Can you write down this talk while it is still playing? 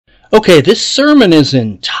Okay, this sermon is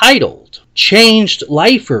entitled, Changed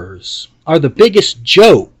Lifers Are the Biggest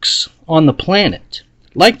Jokes on the Planet.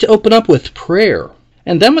 I'd like to open up with prayer,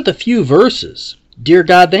 and then with a few verses. Dear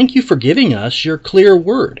God, thank you for giving us your clear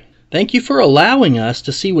word. Thank you for allowing us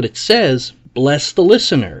to see what it says. Bless the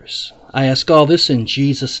listeners. I ask all this in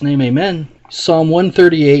Jesus' name, amen. Psalm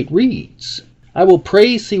 138 reads, I will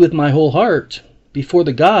praise thee with my whole heart. Before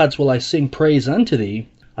the gods will I sing praise unto thee.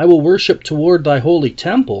 I will worship toward thy holy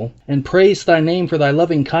temple, and praise thy name for thy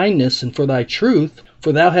loving kindness and for thy truth,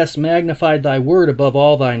 for thou hast magnified thy word above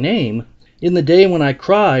all thy name. In the day when I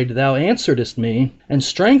cried, thou answeredst me, and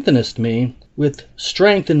strengthenest me with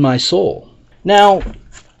strength in my soul. Now,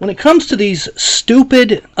 when it comes to these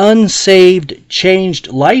stupid, unsaved, changed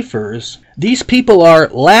lifers, these people are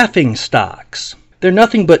laughing stocks. They're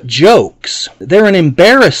nothing but jokes. They're an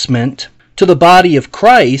embarrassment to the body of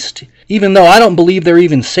Christ, even though I don't believe they're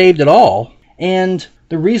even saved at all. And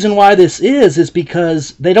the reason why this is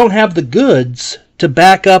because they don't have the goods to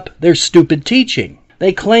back up their stupid teaching.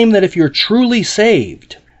 They claim that if you're truly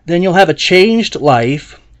saved, then you'll have a changed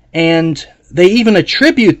life, and they even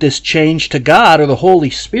attribute this change to God or the Holy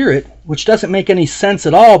Spirit, which doesn't make any sense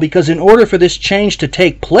at all, because in order for this change to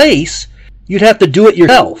take place, you'd have to do it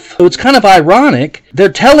yourself. So it's kind of ironic.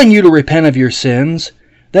 They're telling you to repent of your sins,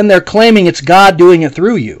 then they're claiming it's God doing it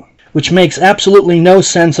through you, which makes absolutely no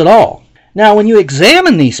sense at all. Now, when you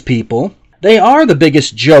examine these people, they are the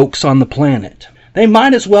biggest jokes on the planet. They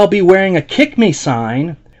might as well be wearing a kick me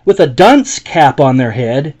sign with a dunce cap on their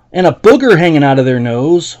head and a booger hanging out of their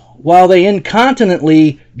nose while they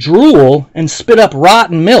incontinently drool and spit up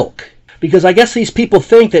rotten milk. Because I guess these people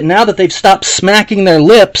think that now that they've stopped smacking their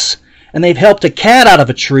lips and they've helped a cat out of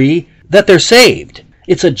a tree, that they're saved.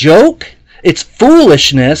 It's a joke, it's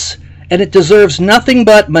foolishness, and it deserves nothing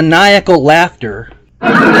but maniacal laughter.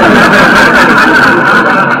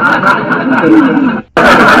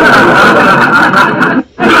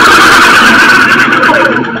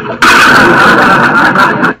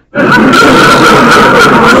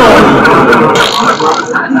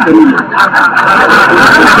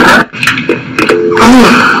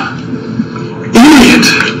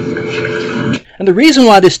 And the reason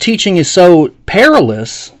why this teaching is so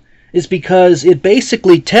perilous is because it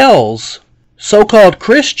basically tells so-called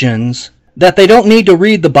Christians that they don't need to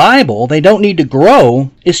read the Bible, they don't need to grow,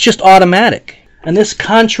 it's just automatic. And this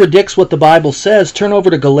contradicts what the Bible says. Turn over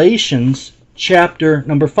to Galatians chapter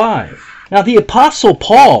number 5. Now, the Apostle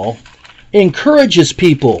Paul encourages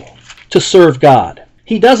people to serve God.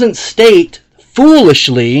 He doesn't state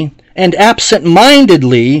foolishly and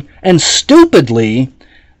absent-mindedly and stupidly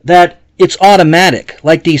that it's automatic,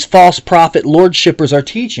 like these false prophet lordshippers are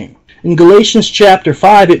teaching. In Galatians chapter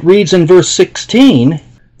 5, it reads in verse 16,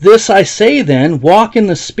 This I say then, walk in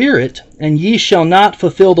the Spirit, and ye shall not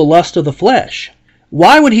fulfill the lust of the flesh.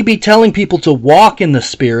 Why would he be telling people to walk in the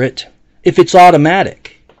Spirit if it's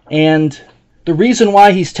automatic? And the reason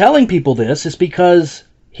why he's telling people this is because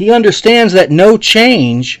he understands that no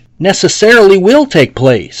change necessarily will take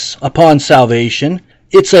place upon salvation.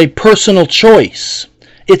 It's a personal choice.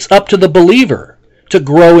 It's up to the believer to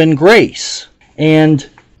grow in grace. And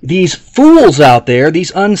these fools out there,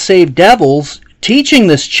 these unsaved devils, teaching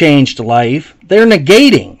this changed life, they're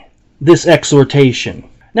negating this exhortation.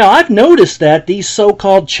 Now, I've noticed that these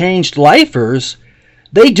so-called changed lifers,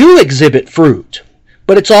 they do exhibit fruit,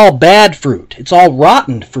 but it's all bad fruit. It's all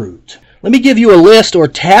rotten fruit. Let me give you a list or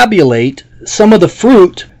tabulate some of the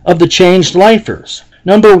fruit of the changed lifers.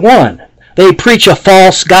 Number 1, they preach a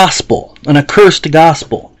false gospel, an accursed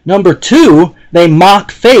gospel. Number 2, they mock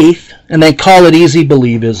faith, and they call it easy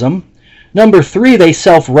believism. Number 3, they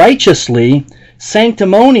self-righteously,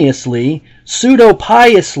 sanctimoniously,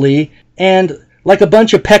 pseudo-piously, and like a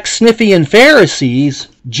bunch of Pecksniffian Pharisees,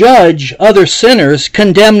 judge other sinners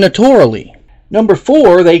condemnatorily. Number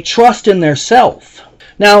 4, they trust in their self.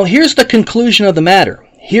 Now, here's the conclusion of the matter.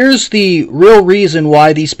 Here's the real reason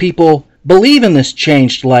why these people believe in this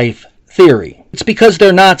changed life theory. It's because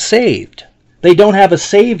they're not saved. They don't have a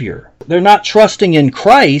Savior. They're not trusting in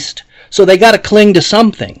Christ, so they got to cling to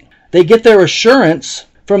something. They get their assurance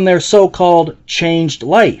from their so-called changed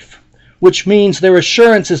life, which means their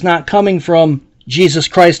assurance is not coming from Jesus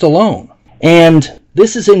Christ alone. And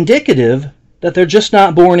this is indicative that they're just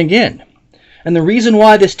not born again. And the reason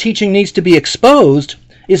why this teaching needs to be exposed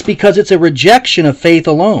is because it's a rejection of faith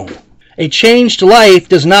alone. A changed life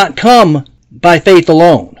does not come by faith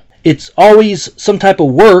alone. It's always some type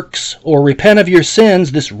of works or repent of your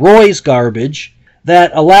sins, this Roy's garbage,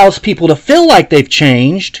 that allows people to feel like they've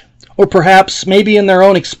changed, or perhaps maybe in their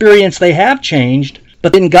own experience they have changed,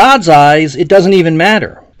 but in God's eyes it doesn't even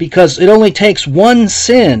matter, because it only takes one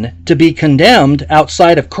sin to be condemned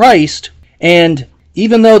outside of Christ, and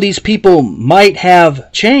even though these people might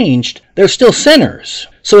have changed, they're still sinners,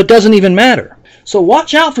 so it doesn't even matter. So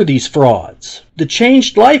watch out for these frauds. The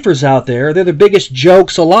changed lifers out there, they're the biggest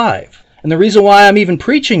jokes alive. And the reason why I'm even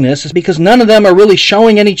preaching this is because none of them are really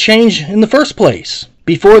showing any change in the first place.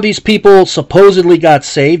 Before these people supposedly got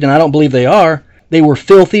saved, and I don't believe they are, they were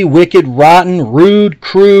filthy, wicked, rotten, rude,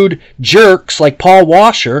 crude jerks like Paul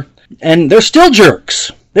Washer, and they're still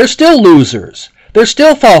jerks. They're still losers. They're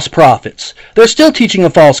still false prophets. They're still teaching a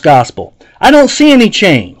false gospel. I don't see any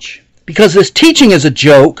change because this teaching is a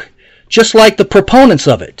joke, just like the proponents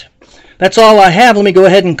of it. That's all I have. Let me go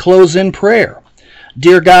ahead and close in prayer.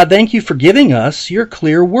 Dear God, thank you for giving us your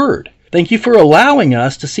clear word. Thank you for allowing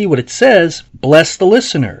us to see what it says. Bless the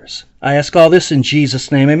listeners. I ask all this in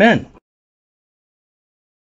Jesus' name, amen.